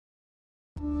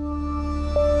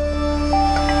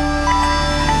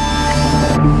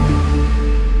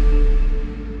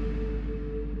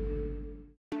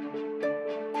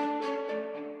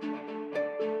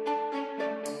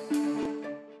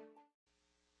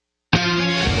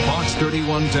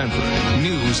31 Denver.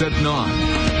 News at 9.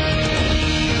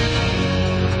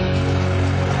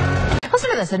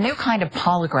 Listen to this, a new kind of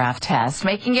polygraph test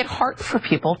making it hard for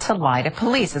people to lie to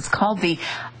police. It's called the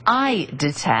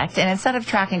EyeDetect, and instead of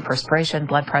tracking perspiration,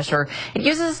 blood pressure, it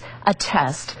uses a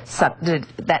test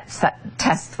that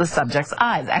tests the subject's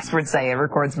eyes. Experts say it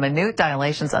records minute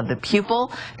dilations of the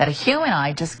pupil that a human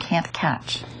eye just can't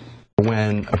catch.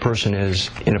 When a person is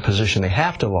in a position they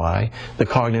have to lie, the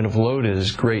cognitive load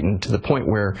is greatened to the point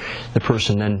where the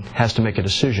person then has to make a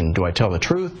decision. Do I tell the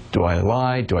truth? Do I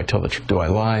lie? Do I tell the truth? Do I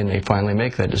lie? And they finally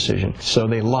make that decision. So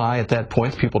they lie at that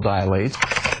point. The pupil dilates.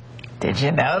 Did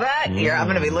you know that? I'm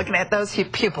going to be looking at those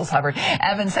pupils, Hubbard.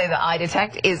 Evans say the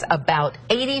EyeDetect is about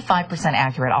 85%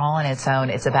 accurate all on its own.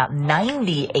 It's about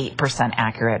 98%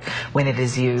 accurate when it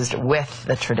is used with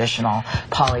the traditional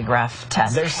polygraph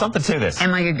test. There's something to this.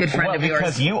 Am I a good friend of yours?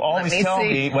 Because you always tell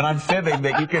me when I'm fibbing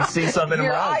that you can see something in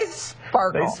my eyes. Your eyes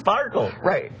sparkle. They sparkle.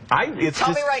 Right.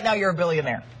 Tell me right now you're a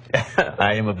billionaire.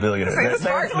 I am a billionaire. There's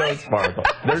no sparkle.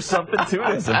 There's something to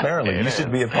this, apparently. You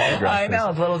should be a polygraph. I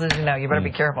know. Little did you know. You better be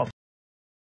careful.